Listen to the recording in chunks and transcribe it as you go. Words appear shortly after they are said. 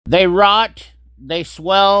They rot, they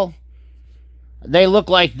swell, they look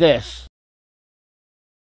like this.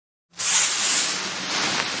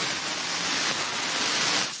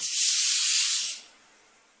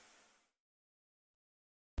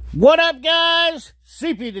 What up, guys?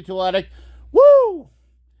 CP the Tool Addict. Woo!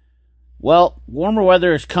 Well, warmer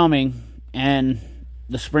weather is coming, and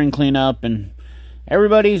the spring cleanup, and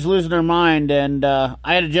everybody's losing their mind. And I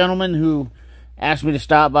had a gentleman who asked me to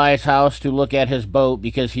stop by his house to look at his boat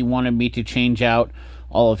because he wanted me to change out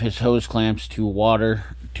all of his hose clamps to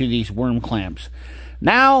these worm clamps.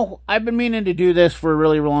 Now, I've been meaning to do this for a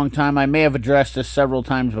really long time. I may have addressed this several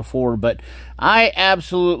times before, but I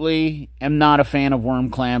absolutely am not a fan of worm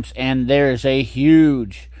clamps, and there is a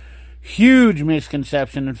huge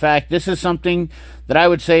misconception. In fact, this is something that I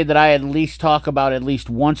would say that I at least talk about at least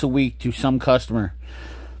once a week to some customer.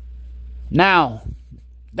 Now,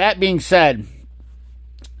 that being said,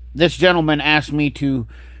 this gentleman asked me to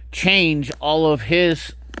change all of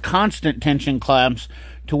his constant tension clamps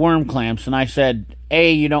to worm clamps, and I said,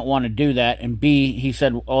 A, you don't want to do that, and B, he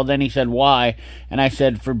said, well, then he said, why? And I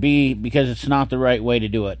said, for B, because it's not the right way to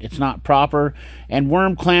do it. It's not proper, and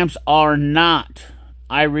worm clamps are not,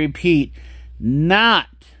 I repeat, not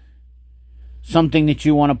something that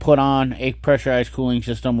you want to put on a pressurized cooling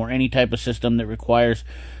system or any type of system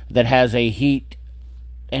that has a heat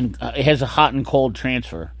and it has a hot and cold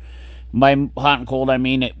transfer. By hot and cold, I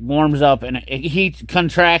mean it warms up and it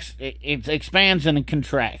contracts, it expands and it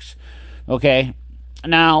contracts. Okay?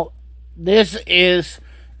 Now, this is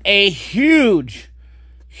a huge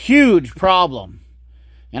problem.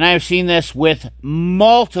 And I have seen this with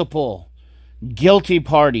multiple guilty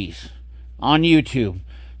parties on YouTube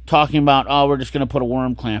talking about, oh, we're just going to put a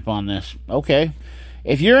worm clamp on this. Okay.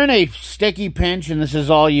 If you're in a sticky pinch and this is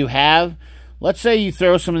all you have, let's say you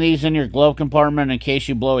throw some of these in your glove compartment in case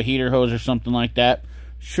you blow a heater hose or something like that.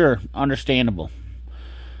 Sure, understandable.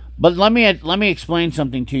 But let me explain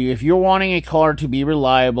something to you. If you're wanting a car to be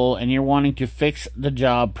reliable and you're wanting to fix the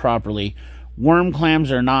job properly, worm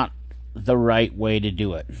clamps are not the right way to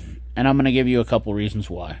do it. And I'm going to give you a couple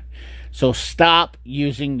reasons why. So stop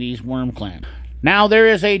using these worm clamps. Now, there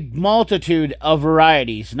is a multitude of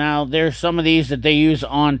varieties. Now, there's some of these that they use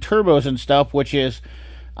on turbos and stuff, which is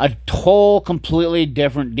a whole completely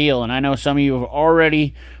different deal. And I know some of you are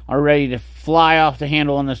ready to fly off the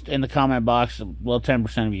handle in the comment box. Well,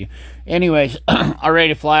 10% of you. Anyways, are ready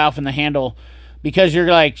to fly off in the handle because you're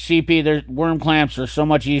like, CP, their worm clamps are so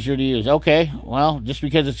much easier to use. Okay, well, just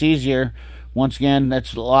because it's easier, once again,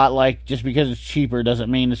 that's a lot like just because it's cheaper doesn't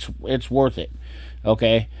mean it's worth it.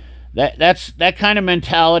 Okay? That kind of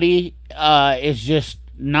mentality is just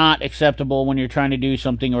not acceptable when you're trying to do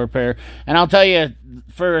something or repair. And I'll tell you,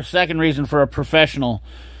 for a second reason, for a professional,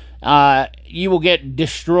 you will get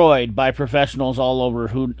destroyed by professionals all over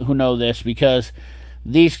who know this, because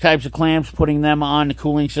these types of clamps, putting them on the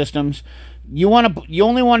cooling systems, you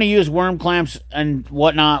only want to use worm clamps and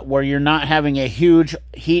whatnot where you're not having a huge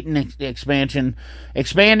heat and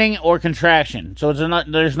expanding or contraction. So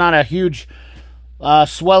there's not a huge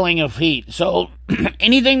swelling of heat. So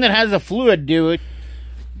anything that has a fluid do it,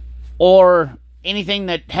 or anything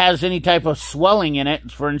that has any type of swelling in it,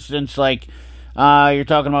 for instance, like you're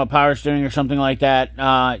talking about power steering or something like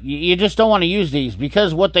that, you just don't want to use these,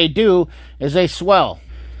 because what they do is they swell.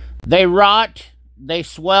 They rot, they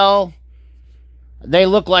swell, they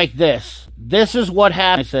look like this. This is what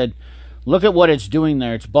happens. I said, look at what it's doing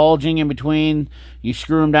there. It's bulging in between. You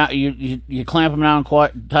screw them down, you clamp them down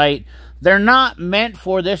quite tight. They're not meant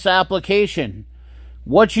for this application.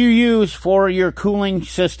 What you use for your cooling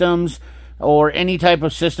systems or any type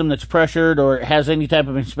of system that's pressured or has any type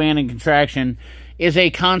of expand and contraction is a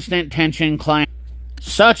constant tension clamp,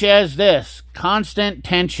 such as this, constant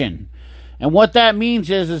tension. And what that means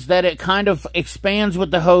is that it kind of expands with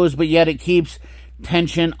the hose, but yet it keeps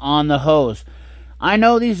tension on the hose. I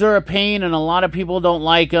know these are a pain and a lot of people don't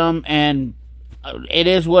like them, and it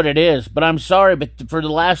is what it is. But I'm sorry, but for the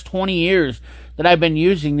last 20 years that I've been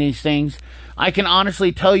using these things, I can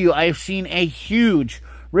honestly tell you I've seen a huge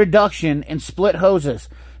reduction in split hoses.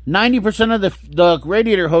 90% of the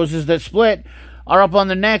radiator hoses that split are up on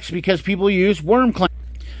the necks because people use worm clamps.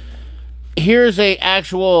 Here's a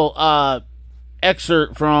actual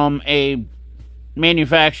excerpt from a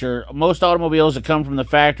manufacturer. Most automobiles that come from the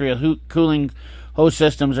factory of cooling hose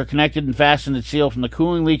systems are connected and fastened and sealed from the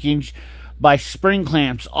cooling leakage by spring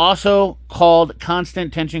clamps, also called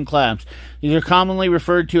constant tension clamps. These are commonly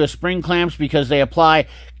referred to as spring clamps because they apply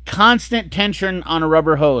constant tension on a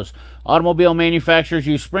rubber hose. Automobile manufacturers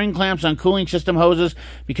use spring clamps on cooling system hoses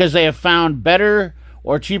because they have found better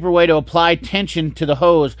or cheaper way to apply tension to the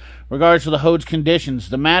hose, regardless of the hose conditions.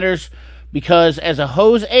 The matters because as a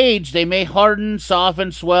hose ages, they may harden,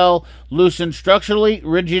 soften, swell, loosen, structurally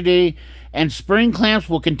rigidity, and spring clamps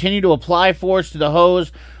will continue to apply force to the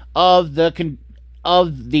hose of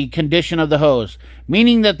the condition of the hose,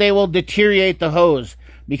 meaning that they will deteriorate the hose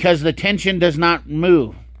because the tension does not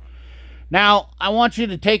move. Now, I want you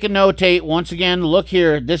to take a notate. Once again, look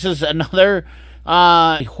here. This is another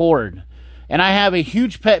hoard. And I have a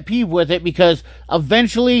huge pet peeve with it because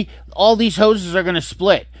eventually all these hoses are going to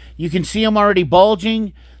split. You can see them already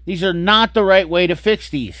bulging. These are not the right way to fix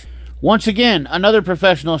these. Once again, another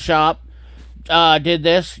professional shop did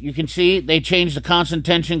this. You can see they changed the constant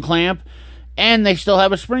tension clamp, and they still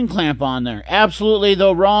have a spring clamp on there. Absolutely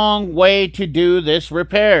the wrong way to do this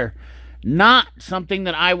repair. Not something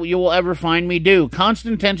that you will ever find me do.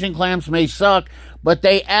 Constant tension clamps may suck, but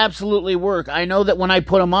they absolutely work. I know that when I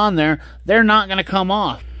put them on there, they're not going to come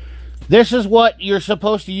off. This is what you're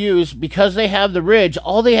supposed to use because they have the ridge.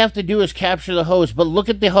 All they have to do is capture the hose. But look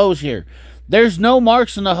at the hose here. There's no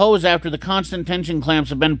marks in the hose after the constant tension clamps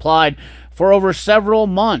have been applied for over several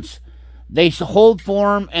months. They hold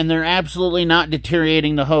form, and they're absolutely not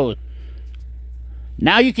deteriorating the hose.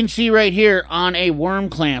 Now you can see right here on a worm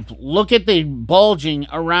clamp, look at the bulging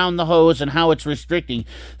around the hose and how it's restricting.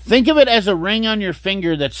 Think of it as a ring on your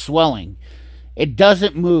finger that's swelling. It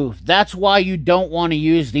doesn't move. That's why you don't want to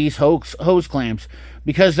use these hose clamps,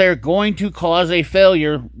 because they're going to cause a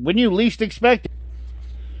failure when you least expect it.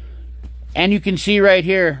 And you can see right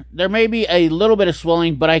here, there may be a little bit of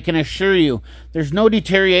swelling, but I can assure you, there's no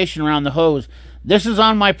deterioration around the hose. This is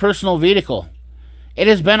on my personal vehicle. It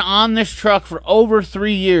has been on this truck for over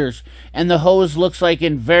 3 years, and the hose looks like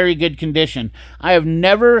in very good condition. I have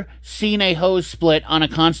never seen a hose split on a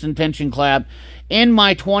constant tension clamp in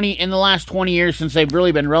the last 20 years since they've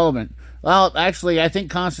really been relevant. Well, actually, I think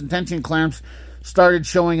constant tension clamps started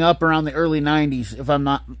showing up around the early 90s, if I'm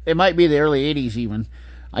not, it might be the early 80s even.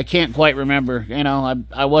 I can't quite remember. You know,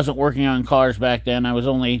 I wasn't working on cars back then. I was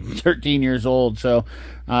only 13 years old, so,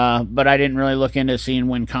 but I didn't really look into seeing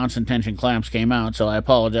when constant tension clamps came out, so I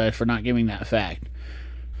apologize for not giving that fact.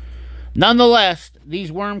 Nonetheless, these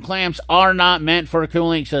worm clamps are not meant for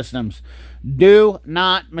cooling systems. Do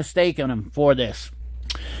not mistake them for this.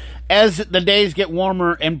 As the days get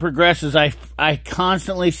warmer and progresses, I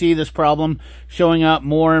constantly see this problem showing up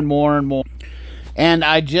more and more and more. And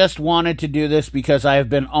I just wanted to do this because I have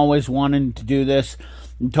been always wanting to do this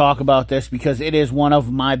and talk about this because it is one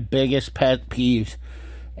of my biggest pet peeves.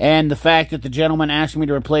 And the fact that the gentleman asked me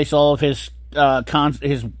to replace all of his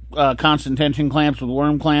constant tension clamps with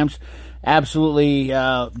worm clamps absolutely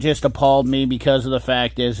just appalled me, because of the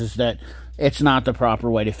fact is that it's not the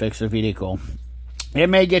proper way to fix a vehicle. It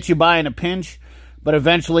may get you by in a pinch, but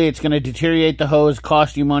eventually it's going to deteriorate the hose,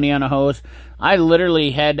 cost you money on a hose. I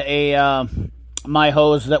literally had my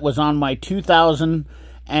hose that was on my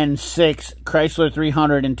 2006 Chrysler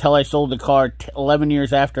 300 until I sold the car 11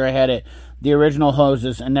 years after I had it. The original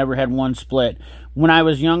hoses, and never had one split. When I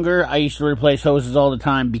was younger, I used to replace hoses all the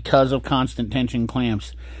time because of constant tension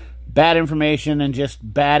clamps. Bad information and just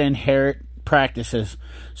bad inherent practices.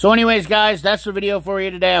 So anyways, guys, that's the video for you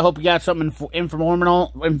today. I hope you got something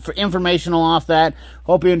informational off that.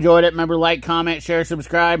 Hope you enjoyed it. Remember, like, comment, share,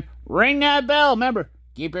 subscribe. Ring that bell. Remember,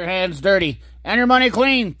 keep your hands dirty and your money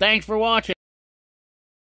clean. Thanks for watching.